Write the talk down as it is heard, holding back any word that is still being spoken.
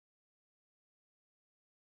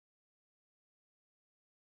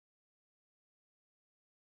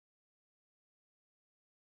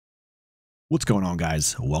What's going on,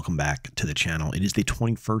 guys? Welcome back to the channel. It is the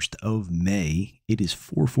 21st of May. It is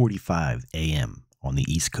 4:45 a.m. on the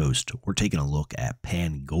East Coast. We're taking a look at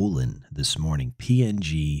Pangolin this morning,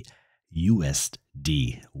 PNG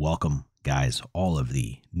USD. Welcome, guys, all of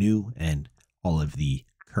the new and all of the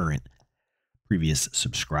current previous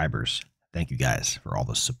subscribers. Thank you guys for all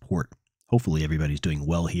the support. Hopefully everybody's doing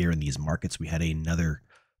well here in these markets. We had another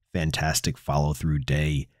fantastic follow-through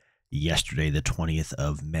day yesterday, the 20th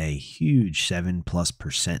of May. Huge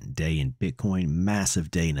 7+% day in Bitcoin, massive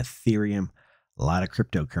day in Ethereum. A lot of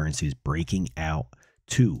cryptocurrencies breaking out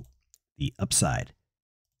to the upside.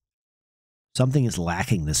 Something is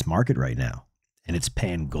lacking this market right now, and it's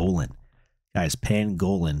Pangolin. Guys,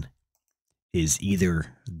 Pangolin is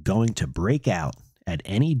either going to break out at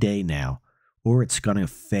any day now, or it's going to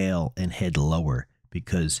fail and head lower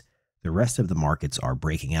because the rest of the markets are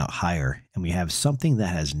breaking out higher, and we have something that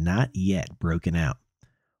has not yet broken out.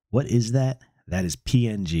 What is that? That is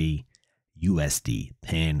PNG USD,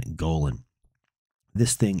 Pangolin.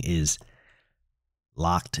 This thing is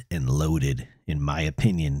locked and loaded, in my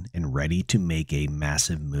opinion, and ready to make a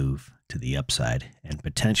massive move to the upside. And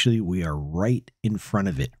potentially we are right in front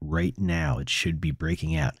of it right now. It should be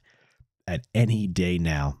breaking out at any day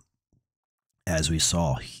now, as we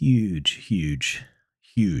saw huge,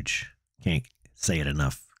 can't say it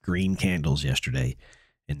enough, green candles yesterday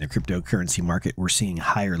in the cryptocurrency market. We're seeing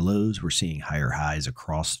higher lows. We're seeing higher highs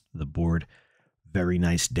across the board. Very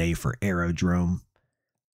nice day for Aerodrome,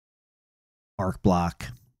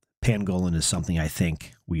 arcblock. Pangolin is something I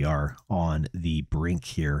think we are on the brink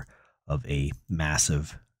here of a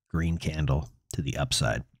massive green candle to the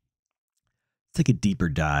upside. Let's take a deeper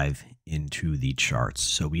dive into the charts.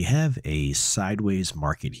 So we have a sideways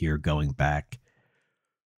market here going back.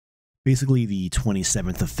 Basically, the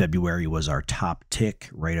 27th of February was our top tick,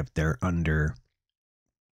 right up there under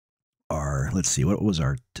our, let's see, what was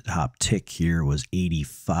our top tick here was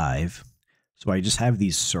 85. So I just have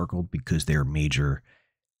these circled because they're major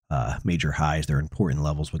highs. They're important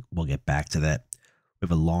levels. We'll get back to that. We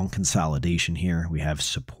have a long consolidation here. We have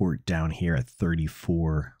support down here at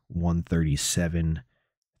 34,137,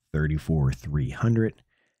 34,300.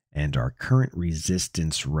 And our current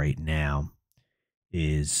resistance right now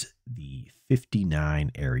is the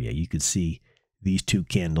 59 area. You could see these two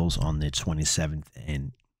candles on the 27th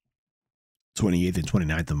and 28th and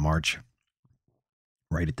 29th of March,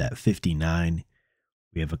 right at that 59.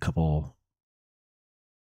 We have a couple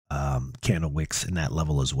candle wicks in that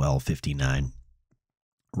level as well, 59.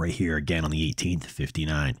 Right here again on the 18th,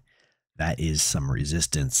 59. That is some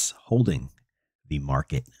resistance holding the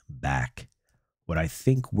market back. What I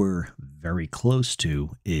think we're very close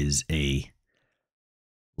to is a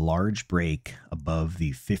large break above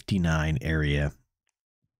the 59 area,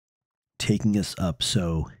 taking us up.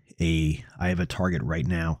 So I have a target right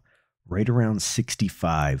now, right around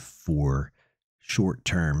 65 for short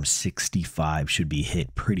term. 65 should be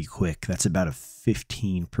hit pretty quick. That's about a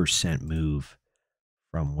 15% move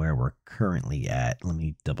from where we're currently at. Let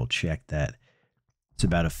me double check that. It's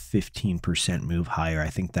about a 15% move higher. I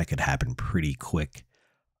think that could happen pretty quick.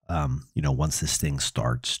 Once this thing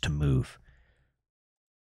starts to move.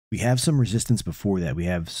 We have some resistance before that. We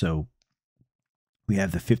have the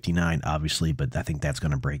 59, obviously, but I think that's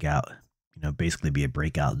going to break out, basically be a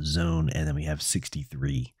breakout zone. And then we have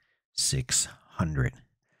 63,600.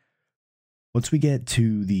 Once we get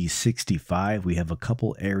to the 65, we have a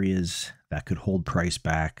couple areas that could hold price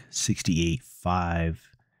back.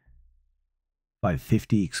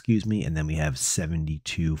 68,550, excuse me. And then we have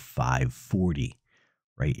 72,540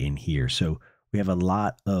 right in here. So we have a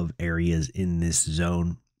lot of areas in this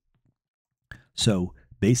zone. So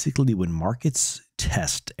basically when markets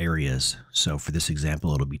test areas, so for this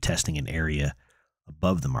example, it'll be testing an area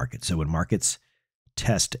above the market. So when markets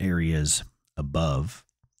test areas above,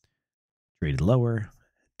 traded lower,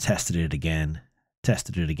 tested it again,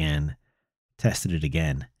 tested it again, tested it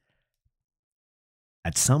again.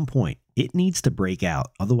 At some point, it needs to break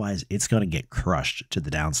out. Otherwise, it's going to get crushed to the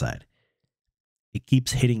downside. It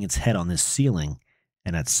keeps hitting its head on this ceiling.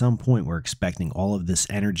 And at some point, we're expecting all of this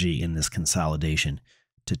energy in this consolidation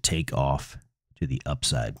to take off to the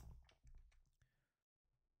upside.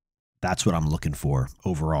 That's what I'm looking for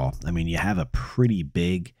overall. I mean, you have a pretty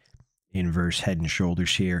big inverse head and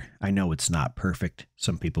shoulders here. I know it's not perfect.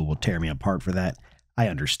 Some people will tear me apart for that. I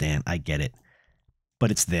understand. I get it. But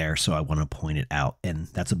it's there, so I want to point it out. And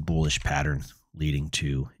that's a bullish pattern leading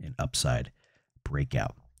to an upside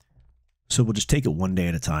breakout. So we'll just take it one day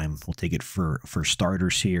at a time. We'll take it for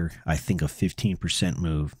starters here. I think a 15%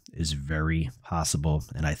 move is very possible,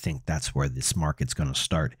 and I think that's where this market's going to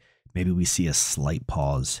start. Maybe we see a slight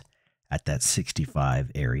pause at that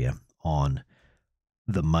 65 area on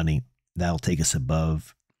the money. That'll take us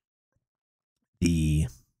above the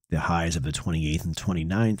highs of the 28th and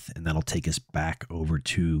 29th, and that'll take us back over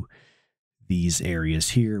to these areas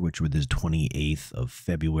here, which were the 28th of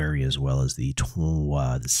February as well as the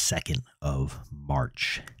 2nd of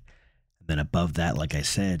March. And then above that, like I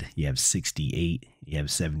said, you have 68, you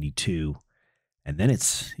have 72, and then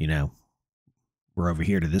it's, we're over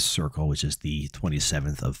here to this circle, which is the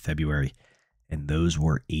 27th of February, and those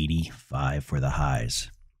were 85 for the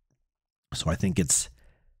highs. So I think it's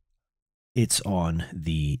on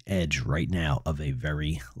the edge right now of a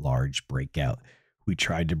very large breakout. We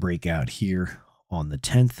tried to break out here on the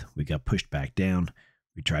 10th. We got pushed back down.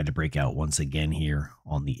 We tried to break out once again here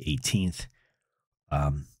on the 18th.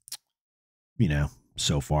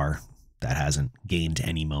 So far that hasn't gained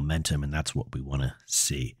any momentum, and that's what we want to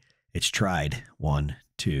see. It's tried 1,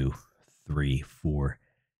 2, 3, 4.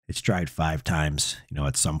 It's tried 5 times.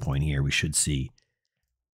 At some point here, we should see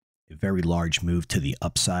a very large move to the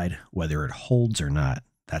upside. Whether it holds or not,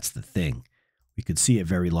 that's the thing. We could see a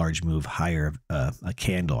very large move higher, a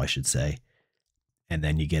candle, I should say, and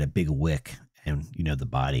then you get a big wick, and the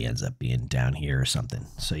body ends up being down here or something.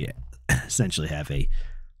 So you essentially have a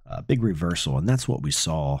big reversal, and that's what we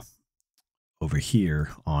saw over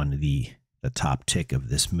here on the top tick of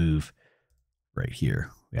this move right here.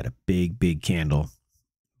 We had a big candle.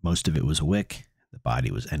 Most of it was a wick. The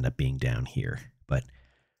body end up being down here. But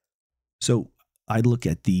so I look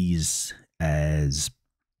at these as,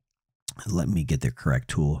 let me get the correct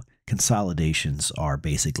tool. Consolidations are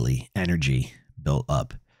basically energy built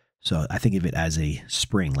up. So I think of it as a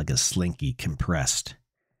spring, like a slinky compressed,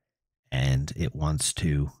 and it wants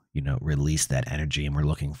to, release that energy, and we're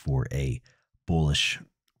looking for a bullish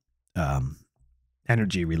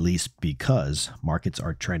energy release because markets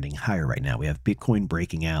are trending higher right now. We have Bitcoin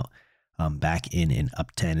breaking out back in an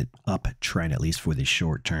uptrend, at least for the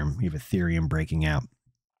short term. We have Ethereum breaking out,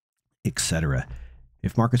 etc.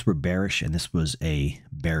 If markets were bearish and this was a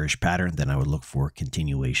bearish pattern, then I would look for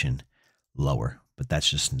continuation lower, but that's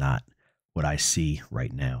just not what I see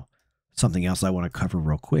right now. Something else I want to cover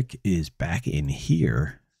real quick is back in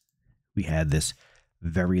here, we had this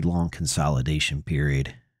very long consolidation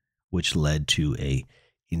period, which led to a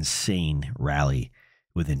insane rally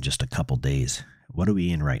within just a couple days. What are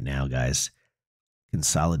we in right now, guys?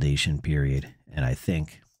 Consolidation period. And I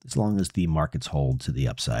think as long as the markets hold to the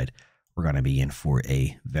upside, we're going to be in for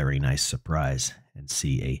a very nice surprise and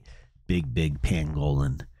see a big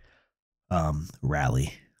pangolin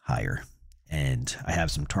rally higher. And I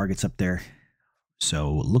have some targets up there.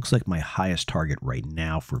 So it looks like my highest target right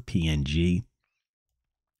now for PNG,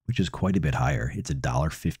 which is quite a bit higher. It's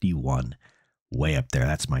 $1.51, way up there.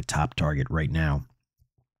 That's my top target right now.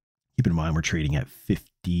 Keep in mind, we're trading at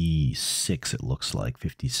 56, it looks like,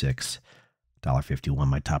 56. $1.51,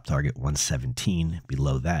 my top target, 117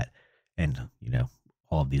 below that. And,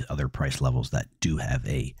 all of these other price levels that do have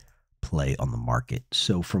a play on the market.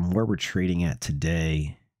 So from where we're trading at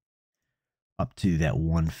today up to that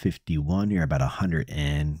 151, you're about 100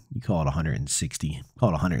 and you call it 160,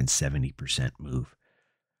 call it 170% move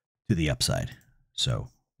to the upside. So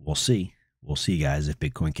we'll see. We'll see, guys, if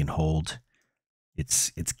Bitcoin can hold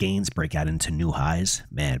its gains, break out into new highs.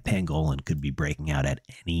 Man, Pangolin could be breaking out at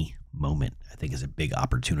any moment. I think is a big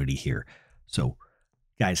opportunity here. So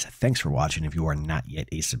guys, thanks for watching. If you are not yet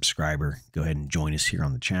a subscriber, go ahead and join us here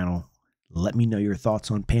on the channel. Let me know your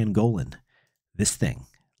thoughts on Pangolin. This thing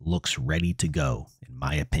looks ready to go, in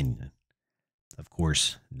my opinion. Of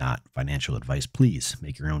course, not financial advice. Please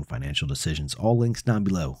make your own financial decisions. All links down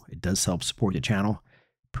below. It does help support the channel.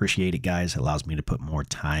 Appreciate it, guys. It allows me to put more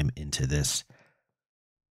time into this.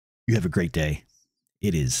 You have a great day.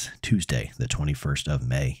 It is Tuesday, the 21st of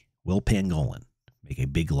May. Will Pangolin make a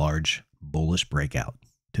big, large, bullish breakout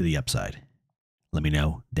to the upside? Let me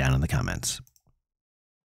know down in the comments.